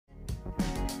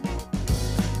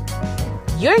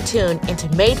You're tuned into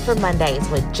Made for Mondays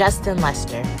with Justin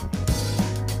Lester.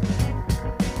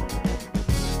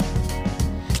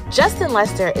 Justin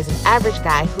Lester is an average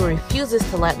guy who refuses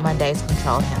to let Mondays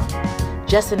control him.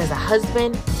 Justin is a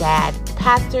husband, dad,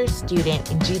 pastor, student,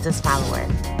 and Jesus follower.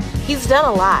 He's done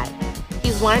a lot.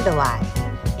 He's learned a lot.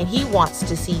 And he wants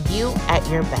to see you at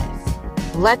your best.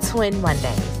 Let's win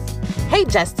Mondays. Hey,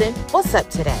 Justin, what's up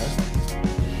today?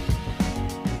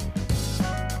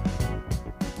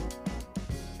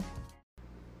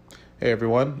 Hey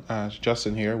everyone, it's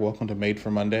Justin here. Welcome to Made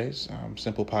for Mondays,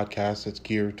 simple podcast that's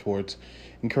geared towards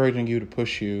encouraging you to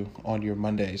push you on your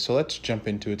Mondays. So let's jump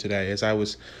into it today. As I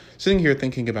was sitting here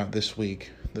thinking about this week,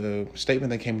 the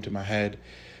statement that came to my head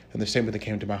and the statement that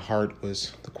came to my heart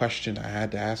was the question I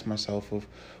had to ask myself of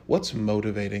what's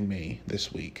motivating me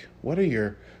this week? What are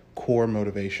your core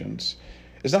motivations?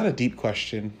 It's not a deep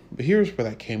question, but here's where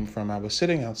that came from. I was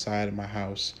sitting outside of my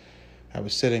house. I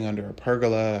was sitting under a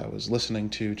pergola. I was listening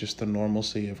to just the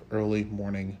normalcy of early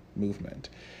morning movement.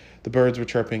 The birds were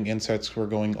chirping, insects were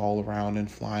going all around and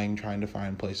flying, trying to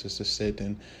find places to sit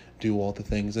and do all the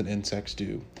things that insects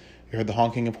do. You heard the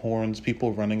honking of horns,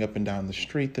 people running up and down the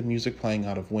street, the music playing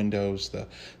out of windows. The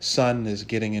sun is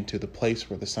getting into the place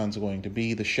where the sun's going to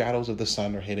be. The shadows of the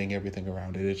sun are hitting everything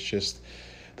around it. It's just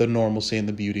the normalcy and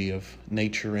the beauty of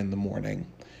nature in the morning.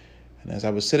 And as I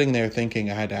was sitting there thinking,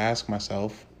 I had to ask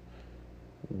myself,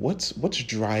 what's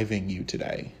driving you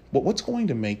today? What's going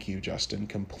to make you, Justin,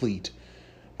 complete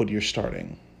what you're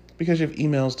starting? Because you have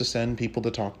emails to send, people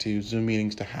to talk to, Zoom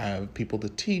meetings to have, people to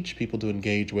teach, people to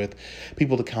engage with,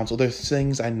 people to counsel. There's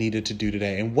things I needed to do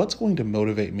today. And what's going to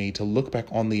motivate me to look back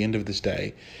on the end of this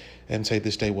day and say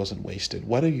this day wasn't wasted?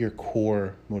 What are your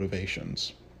core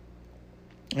motivations?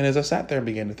 And as I sat there and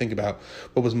began to think about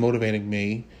what was motivating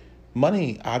me,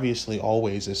 money obviously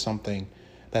always is something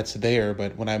that's there,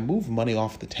 but when I move money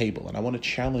off the table, and I want to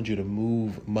challenge you to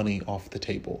move money off the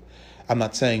table. I'm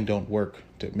not saying don't work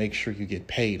to make sure you get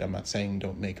paid. I'm not saying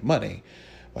don't make money.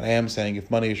 But I am saying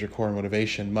if money is your core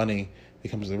motivation, money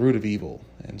becomes the root of evil.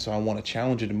 And so I want to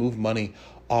challenge you to move money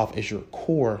off as your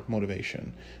core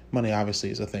motivation. Money obviously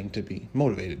is a thing to be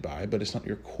motivated by, but it's not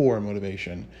your core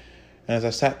motivation. And as I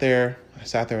sat there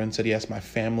and said, yes, my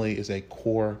family is a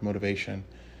core motivation.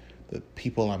 The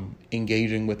people I'm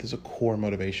engaging with is a core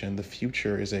motivation. The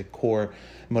future is a core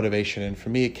motivation. And for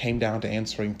me, it came down to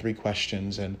answering 3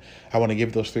 questions. And I want to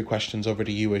give those 3 questions over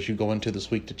to you as you go into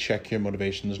this week to check your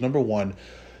motivations. Number one,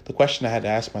 the question I had to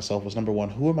ask myself was, number one,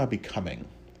 who am I becoming?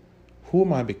 Who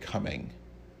am I becoming?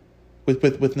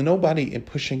 With nobody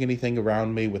pushing anything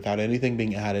around me, without anything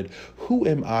being added, who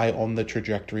am I on the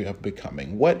trajectory of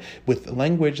becoming? What, with the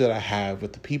language that I have,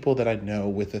 with the people that I know,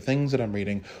 with the things that I'm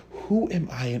reading, who am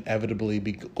I inevitably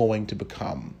going to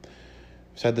become?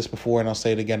 I've said this before, and I'll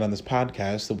say it again on this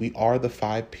podcast, that we are the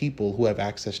 5 people who have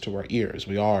access to our ears.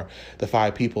 We are the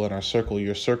 5 people in our circle.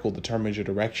 Your circle determines your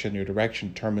direction. Your direction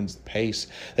determines the pace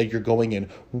that you're going in.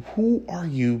 Who are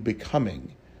you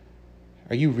becoming?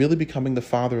 Are you really becoming the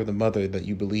father or the mother that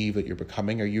you believe that you're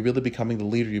becoming? Are you really becoming the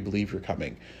leader you believe you're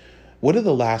becoming? What do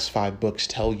the last 5 books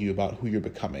tell you about who you're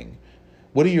becoming?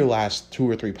 What do your last 2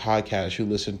 or 3 podcasts you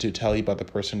listen to tell you about the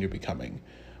person you're becoming?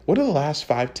 What do the last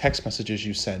 5 text messages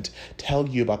you sent tell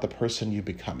you about the person you're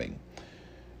becoming?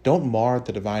 Don't mar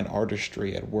the divine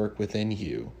artistry at work within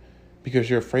you because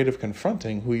you're afraid of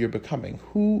confronting who you're becoming.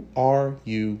 Who are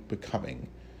you becoming?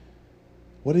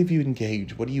 What have you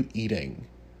engaged? What are you eating?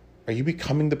 Are you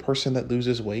becoming the person that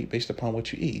loses weight based upon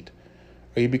what you eat?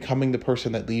 Are you becoming the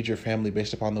person that leads your family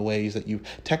based upon the ways that you've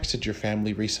texted your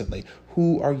family recently?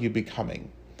 Who are you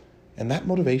becoming? And that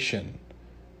motivation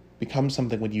becomes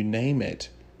something when you name it,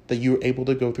 that you're able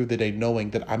to go through the day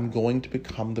knowing that I'm going to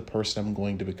become the person I'm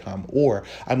going to become, or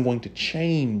I'm going to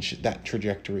change that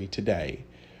trajectory today.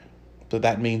 So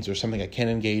that means there's something I can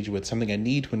engage with, something I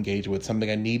need to engage with,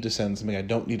 something I need to send, something I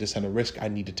don't need to send, a risk I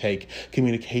need to take,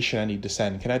 communication I need to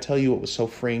send. Can I tell you what was so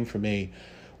freeing for me?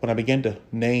 When I began to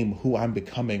name who I'm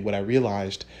becoming, what I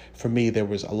realized for me, there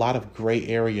was a lot of gray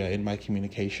area in my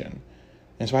communication.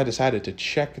 And so I decided to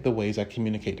check the ways I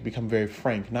communicate, to become very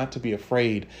frank, not to be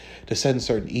afraid to send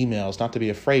certain emails, not to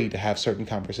be afraid to have certain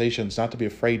conversations, not to be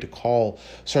afraid to call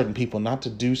certain people, not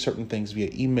to do certain things via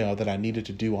email that I needed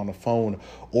to do on a phone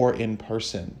or in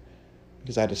person.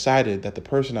 Because I decided that the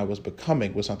person I was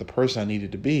becoming was not the person I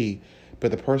needed to be, but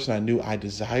the person I knew I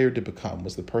desired to become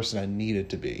was the person I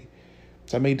needed to be.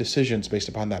 So I made decisions based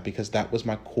upon that because that was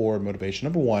my core motivation.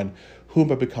 Number one, who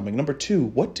am I becoming? Number two,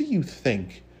 what do you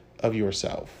think of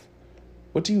yourself?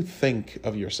 What do you think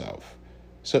of yourself?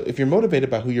 So if you're motivated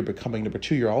by who you're becoming, number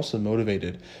two, you're also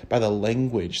motivated by the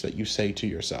language that you say to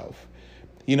yourself.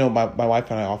 My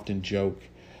wife and I often joke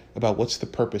about what's the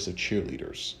purpose of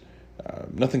cheerleaders.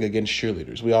 Nothing against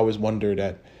cheerleaders. We always wondered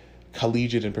at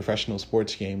collegiate and professional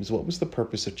sports games, what was the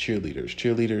purpose of cheerleaders?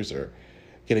 Cheerleaders are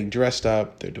getting dressed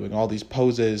up. They're doing all these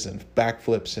poses and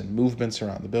backflips and movements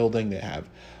around the building. They have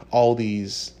all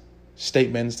these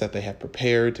statements that they have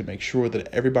prepared to make sure that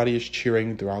everybody is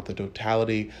cheering throughout the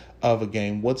totality of a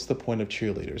game. What's the point of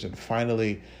cheerleaders? And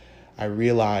finally, I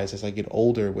realize as I get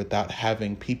older, without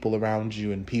having people around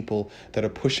you and people that are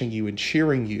pushing you and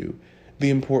cheering you,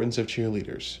 the importance of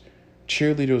cheerleaders.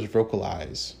 Cheerleaders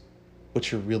vocalize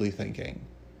what you're really thinking,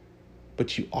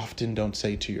 but you often don't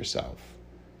say to yourself.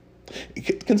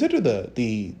 Consider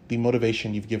the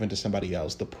motivation you've given to somebody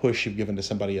else, the push you've given to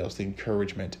somebody else, the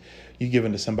encouragement you've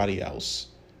given to somebody else.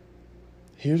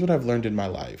 Here's what I've learned in my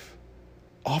life.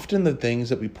 Often the things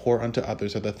that we pour onto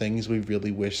others are the things we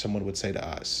really wish someone would say to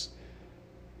us.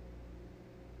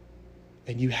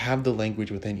 And you have the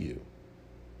language within you.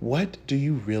 What do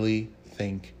you really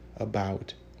think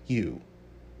about you?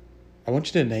 I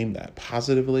want you to name that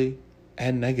positively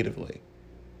and negatively.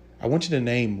 I want you to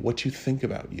name what you think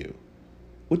about you.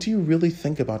 What do you really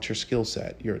think about your skill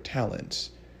set, your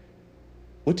talents?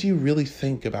 What do you really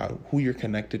think about who you're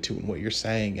connected to and what you're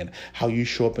saying and how you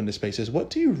show up into spaces? What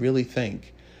do you really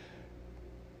think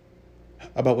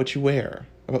about what you wear,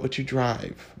 about what you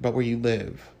drive, about where you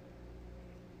live?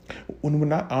 When we're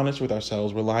not honest with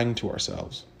ourselves, we're lying to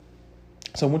ourselves.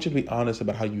 So I want you to be honest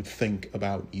about how you think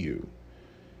about you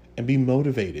and be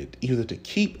motivated either to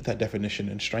keep that definition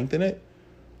and strengthen it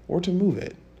or to move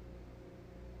it.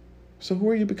 So who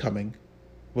are you becoming?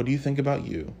 What do you think about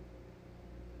you?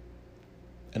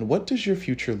 And what does your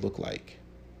future look like?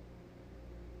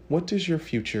 What does your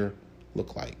future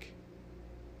look like?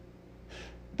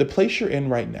 The place you're in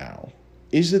right now,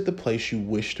 is it the place you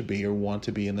wish to be or want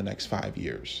to be in the next 5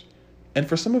 years? And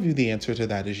for some of you, the answer to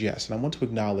that is yes. And I want to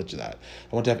acknowledge that.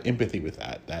 I want to have empathy with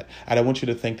that. I don't want you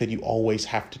to think that you always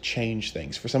have to change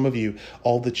things. For some of you,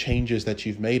 all the changes that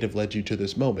you've made have led you to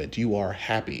this moment. You are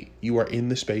happy. You are in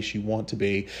the space you want to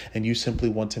be, and you simply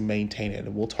want to maintain it.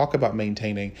 And we'll talk about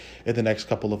maintaining in the next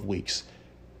couple of weeks.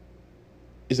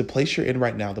 Is the place you're in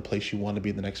right now the place you want to be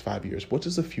in the next 5 years? What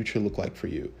does the future look like for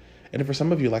you? And for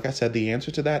some of you, like I said, the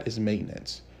answer to that is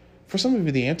maintenance. For some of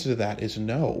you, the answer to that is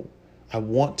no. I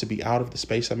want to be out of the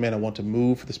space I'm in. I want to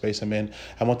move for the space I'm in.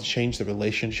 I want to change the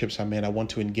relationships I'm in. I want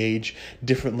to engage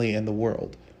differently in the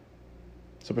world.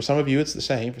 So for some of you, it's the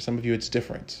same. For some of you, it's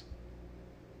different.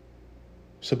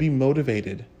 So be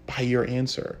motivated by your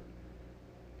answer.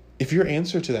 If your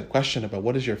answer to that question about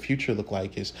what does your future look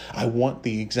like is, I want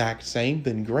the exact same,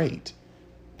 then great.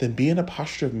 Then be in a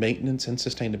posture of maintenance and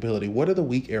sustainability. What are the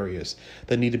weak areas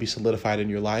that need to be solidified in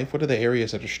your life? What are the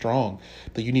areas that are strong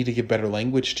that you need to give better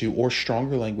language to or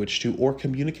stronger language to or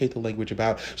communicate the language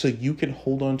about so you can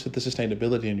hold on to the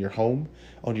sustainability in your home,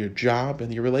 on your job,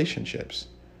 and your relationships?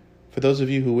 For those of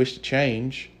you who wish to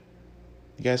change,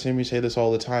 you guys hear me say this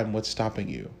all the time, what's stopping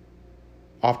you?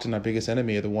 Often our biggest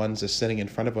enemy are the ones that's sitting in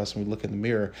front of us when we look in the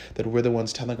mirror, that we're the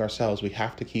ones telling ourselves we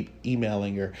have to keep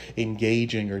emailing or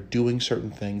engaging or doing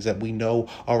certain things that we know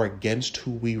are against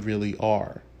who we really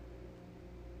are.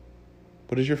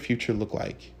 What does your future look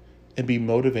like? And be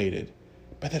motivated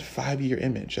by that 5-year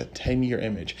image, that 10-year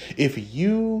image. If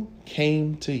you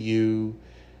came to you,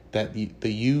 that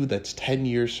the you that's 10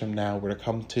 years from now were to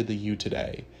come to the you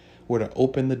today, were to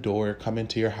open the door, come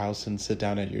into your house and sit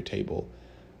down at your table,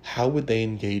 how would they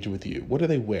engage with you? What are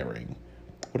they wearing?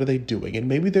 What are they doing? And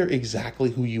maybe they're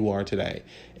exactly who you are today,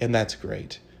 and that's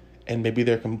great. And maybe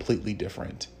they're completely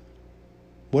different.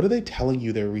 What are they telling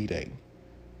you they're reading?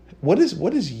 What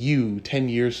is you 10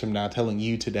 years from now telling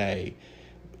you today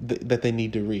that they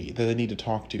need to read, that they need to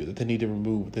talk to, that they need to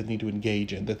remove, that they need to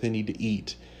engage in, that they need to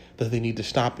eat, that they need to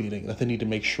stop eating, that they need to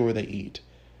make sure they eat?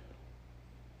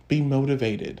 Be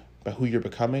motivated by who you're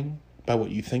becoming, by what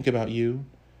you think about you,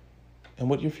 and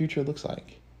what your future looks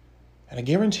like. And I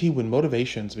guarantee when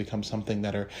motivations become something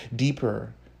that are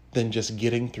deeper than just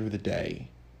getting through the day,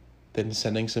 than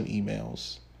sending some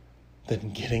emails,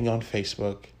 than getting on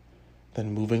Facebook,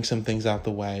 than moving some things out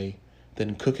the way,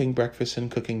 than cooking breakfast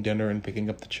and cooking dinner and picking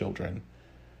up the children,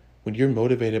 when you're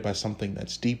motivated by something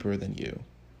that's deeper than you,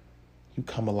 you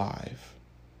come alive.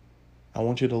 I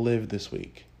want you to live this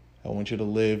week. I want you to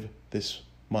live this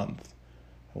month.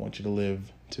 I want you to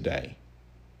live today.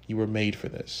 You were made for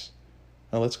this.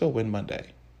 Now let's go win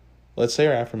Monday. Let's say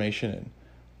our affirmation and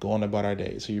go on about our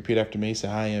day. So you repeat after me, say,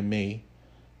 I am me,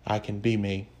 I can be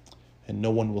me, and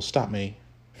no one will stop me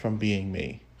from being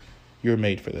me. You're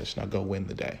made for this. Now go win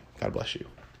the day. God bless you.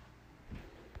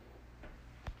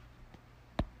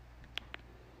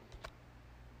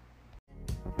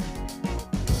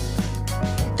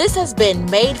 This has been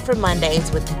Made for Mondays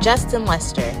with Justin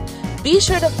Lester. Be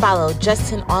sure to follow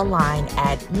Justin online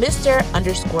at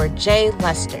Mr_J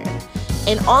Lester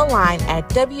and online at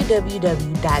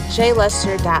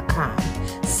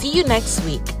www.jlester.com. See you next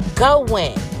week. Go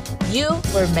win. You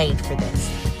were made for this.